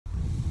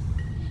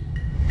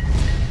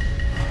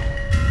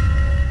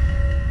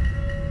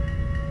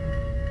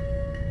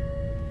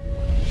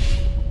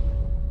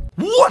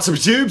What's up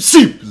YouTube?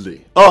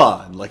 Simply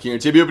Unlucky here.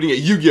 Today we're opening a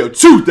Yu-Gi-Oh!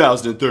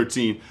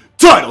 2013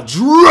 Tidal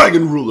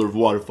Dragon Ruler of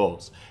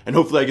Waterfalls. And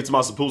hopefully I get some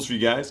awesome pulls for you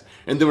guys.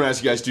 And then we're going to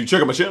ask you guys to check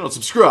out my channel and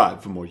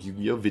subscribe for more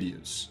Yu-Gi-Oh!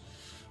 Videos.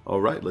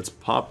 Alright, let's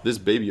pop this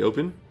baby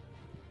open.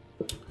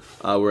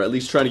 We're at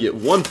least trying to get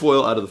one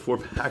foil out of the 4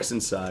 packs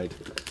inside.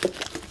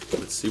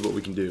 Let's see what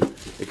we can do.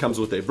 It comes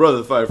with a Brother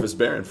of the Fire Fist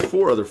Bear and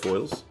 4 other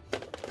foils.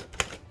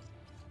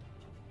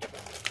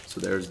 So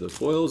there's the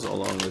foils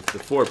along with the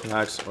 4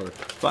 packs, or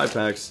 5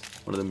 packs,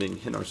 one of them being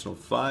Hidden Arsenal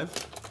 5.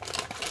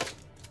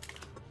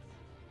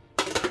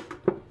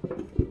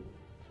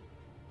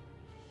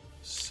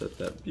 Set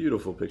that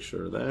beautiful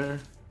picture there.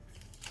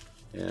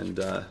 And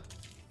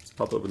let's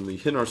pop open the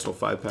Hidden Arsenal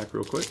 5 pack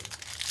real quick.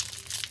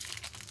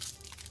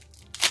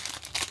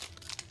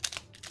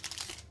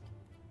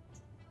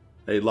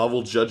 A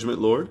Laval Judgment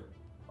Lord,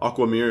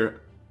 Aquamir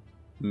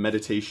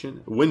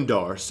Meditation,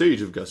 Windar,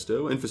 Sage of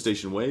Gusto,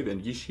 Infestation Wave,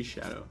 and Yishi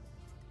Shadow.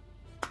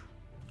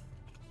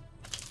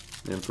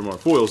 And from our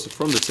foils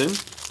from the tin,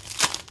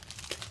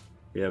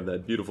 we have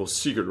that beautiful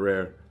secret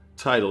rare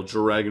Tidal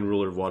Dragon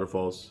Ruler of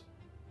Waterfalls.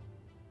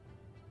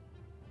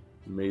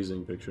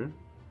 Amazing picture.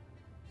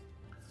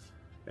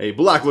 A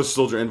Blacklisted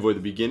Soldier Envoy at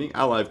the beginning,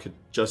 Ally of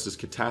Justice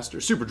Catastor,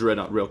 Super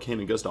Dreadnought Rail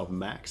Cannon Gustav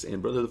Max,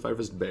 and Brother of the Fire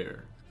Fist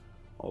Bear.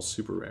 All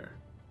super rare.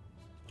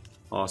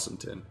 Awesome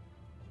tin.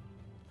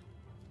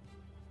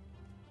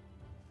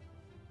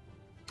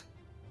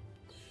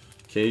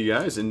 Okay, you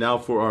guys, and now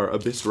for our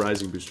Abyss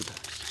Rising booster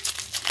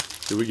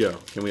packs. Here we go.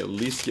 Can we at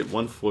least get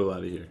one foil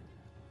out of here?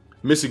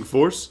 Missing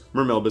Force,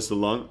 Mermail Abyss the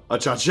Lung,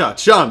 Acha-Cha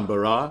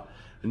Chanbara,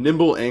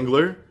 Nimble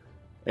Angler,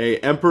 a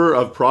Emperor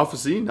of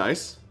Prophecy,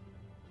 nice.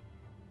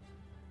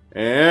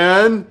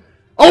 And,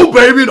 oh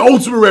baby, an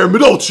ultimate rare,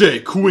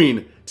 Medolce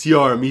Queen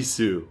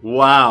Tiramisu.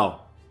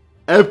 Wow.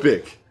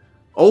 Epic.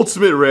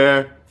 Ultimate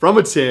rare from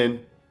a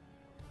tin.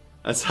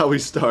 That's how we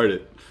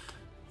started.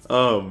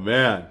 Oh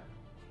man.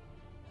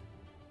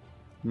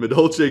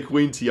 Medolce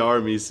Queen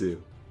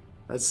Tiramisu.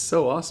 That's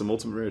so awesome.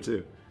 Ultimate rare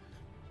too.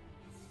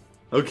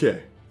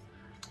 Okay.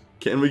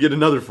 Can we get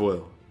another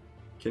foil?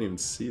 Can't even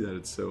see that.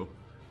 It's so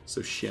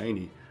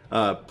shiny.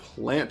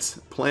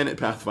 Planet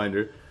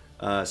Pathfinder,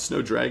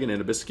 Snow Dragon,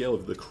 and Abyss Scale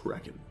of the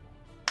Kraken.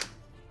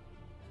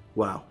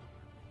 Wow.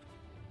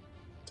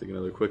 Take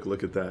another quick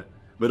look at that.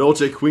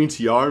 Medolce Queen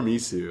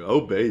Tiramisu.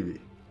 Oh baby.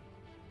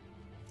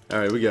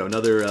 Alright, we go.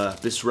 Another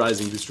Abyss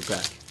Rising booster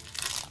pack.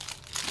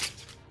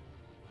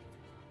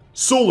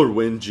 Solar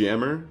Wind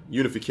Jammer,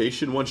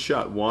 Unification, One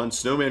Shot Wand,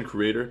 Snowman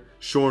Creator,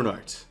 Shorn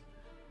Art.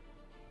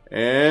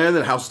 And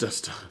then House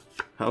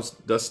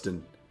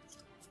Dustin.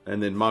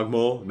 And then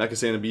Mogmol, Mecha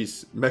Phantom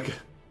Beast,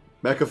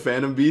 Mecha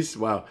Phantom Beast,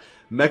 wow.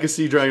 Mecha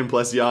Sea Dragon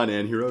Plesion,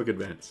 and Heroic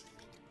Advance.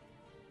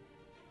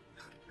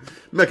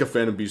 Mecha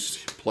Phantom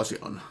Beast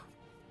Plesion.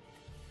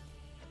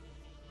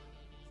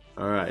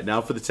 Alright,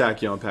 now for the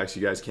Tachyon packs,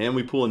 you guys. Can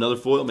we pull another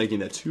foil, making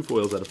that 2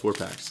 foils out of 4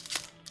 packs?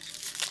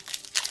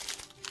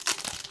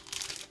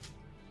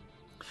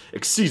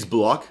 Xyz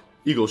Block,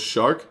 Eagle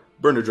Shark,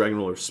 Burner Dragon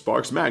Roller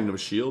Sparks, Magnum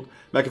Shield,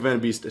 Mecha Phantom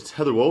Beast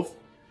Tetherwolf,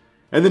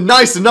 and then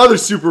nice, another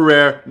super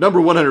rare, number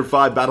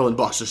 105, Battle and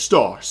Boxer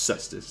Star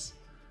Cestus.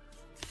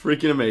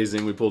 Freaking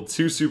amazing. We pulled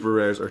 2 super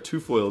rares, or 2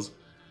 foils,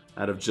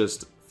 out of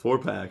just 4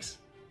 packs.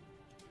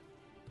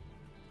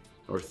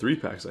 Or 3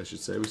 packs, I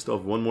should say. We still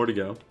have 1 more to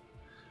go.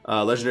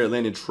 Legendary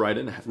Atlantean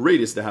Trident,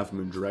 Radius the Half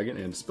Moon Dragon,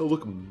 and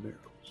Spellbook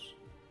Miracles.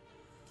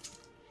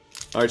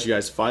 Alright, you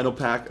guys, final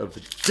pack of the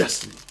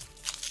Destiny.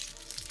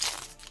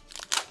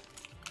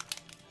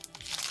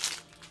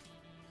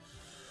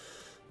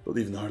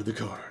 Believe in the heart of the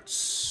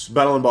cards.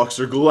 Battle and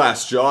Boxer,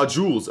 Glassjaw,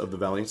 Jewels of the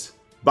Valiant,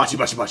 Bachi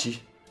Bachi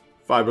Bachi,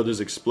 5 Brothers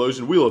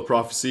Explosion, Wheel of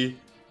Prophecy,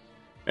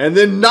 and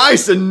then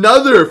nice,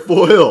 another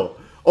foil,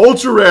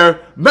 ultra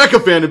rare,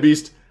 Mecha Phantom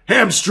Beast,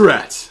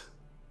 Hamstrat.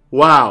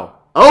 Wow.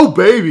 Oh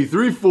baby,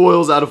 3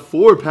 foils out of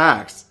 4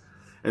 packs.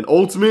 An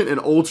ultimate, an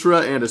ultra,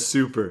 and a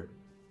super.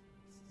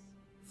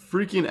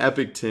 Freaking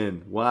epic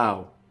tin.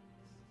 Wow.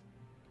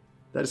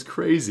 That is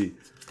crazy.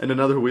 And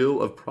another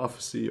Wheel of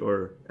Prophecy,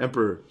 or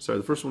Emperor. Sorry,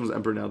 the first one was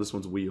Emperor, now this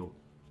one's Wheel.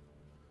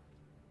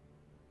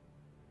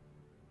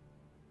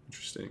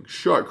 Interesting.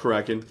 Shark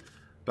Kraken,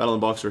 Battle and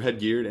Boxer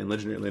Headgeared, and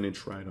Legendary Atlantean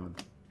Tridon.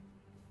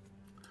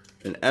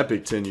 An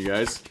epic tin, you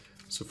guys.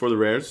 So for the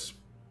rares,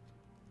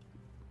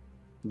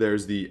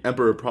 there's the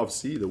Emperor of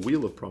Prophecy, the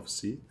Wheel of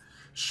Prophecy,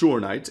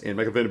 Shore Knight, and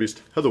Mecha Phantom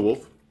Beast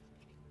Heatherwolf.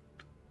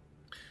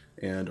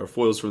 And our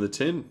foils from the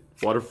tin,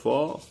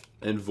 Waterfall,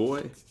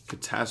 Envoy,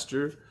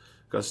 Catastor,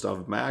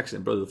 Gustav Max,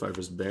 and Brother of the Fire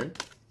Fist Bear.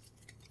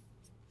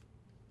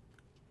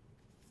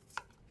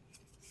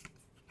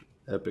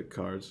 Epic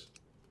cards.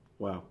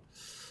 Wow.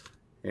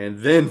 And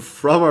then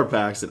from our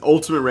packs, an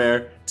ultimate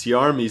rare,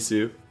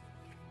 Tiramisu,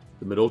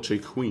 the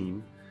Medolce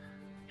Queen,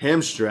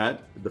 Hamstrat,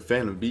 the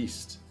Phantom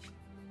Beast,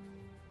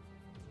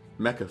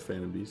 Mecha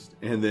Phantom Beast,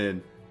 and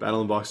then Battle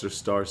and Boxer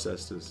Star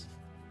Cestus.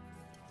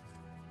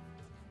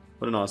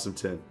 What an awesome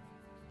tin.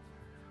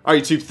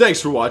 Alright YouTube, thanks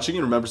for watching,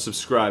 and remember to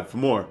subscribe for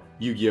more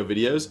Yu-Gi-Oh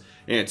videos,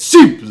 and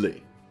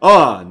Simply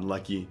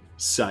Unlucky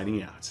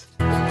signing out.